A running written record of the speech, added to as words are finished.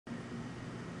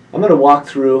I'm going to walk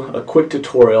through a quick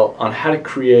tutorial on how to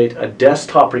create a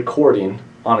desktop recording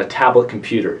on a tablet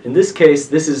computer. In this case,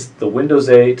 this is the Windows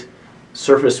 8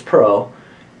 Surface Pro,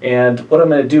 and what I'm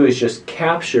going to do is just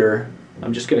capture,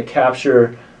 I'm just going to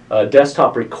capture a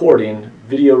desktop recording,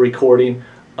 video recording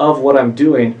of what I'm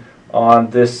doing on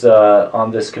this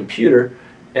computer,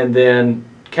 and then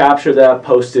capture that,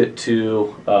 post it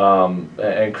to,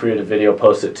 and create a video,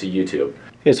 post it to YouTube.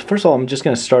 Okay, so first of all, I'm just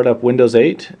going to start up Windows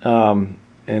 8 on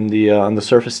the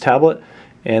Surface tablet,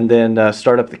 and then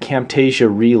start up the Camtasia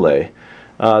Relay.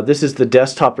 This is the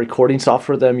desktop recording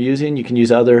software that I'm using. You can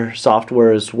use other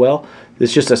software as well.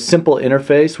 It's just a simple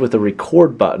interface with a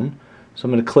record button. So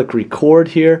I'm going to click record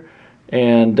here,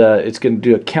 and it's going to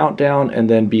do a countdown and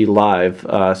then be live.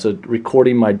 So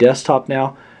recording my desktop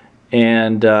now,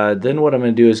 and then what I'm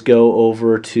going to do is go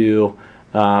over to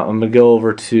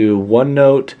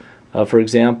OneNote. For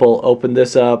example, open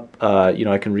this up.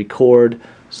 I can record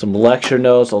some lecture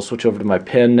notes. I'll switch over to my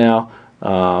pen now.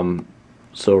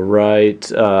 So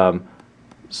write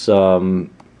some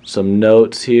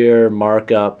notes here,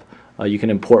 markup. You can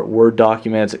import Word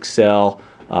documents, Excel,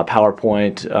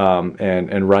 PowerPoint,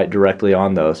 and write directly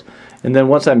on those. And then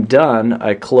once I'm done,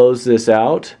 I close this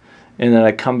out, and then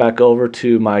I come back over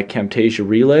to my Camtasia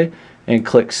Relay and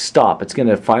click stop. It's going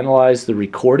to finalize the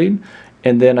recording,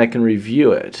 and then I can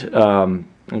review it.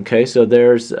 Okay, so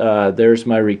there's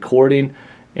my recording,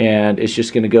 and it's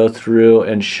just going to go through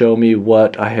and show me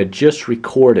what I had just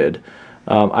recorded.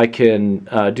 I can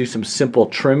do some simple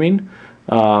trimming,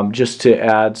 just to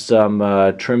add some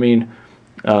trimming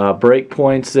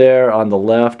breakpoints there on the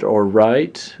left or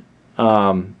right.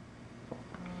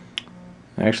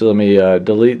 Actually, let me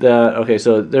delete that. Okay,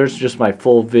 so there's just my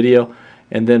full video,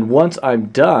 and then once I'm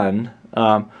done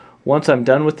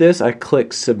with this, I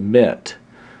click submit.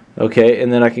 Okay,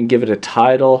 and then I can give it a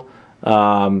title.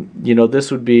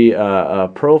 This would be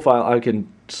a profile. I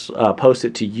can post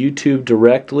it to YouTube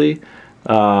directly.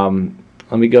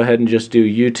 Let me go ahead and just do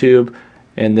YouTube,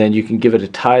 and then you can give it a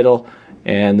title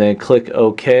and then click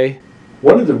OK.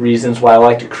 One of the reasons why I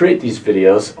like to create these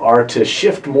videos are to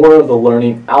shift more of the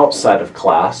learning outside of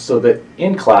class, so that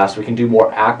in class we can do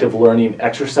more active learning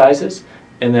exercises,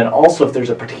 and then also if there's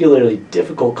a particularly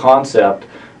difficult concept,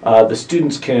 the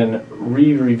students can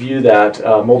re-review that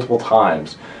multiple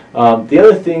times. The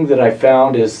other thing that I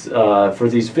found is for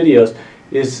these videos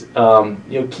is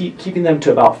keeping them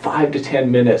to about 5 to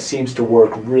 10 minutes seems to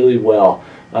work really well.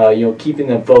 Keeping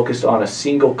them focused on a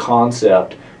single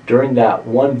concept during that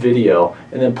one video,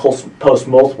 and then post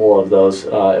multiple of those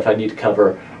if I need to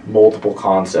cover multiple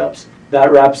concepts.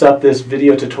 That wraps up this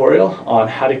video tutorial on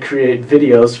how to create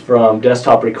videos from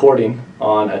desktop recording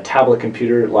on a tablet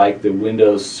computer like the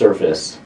Windows Surface.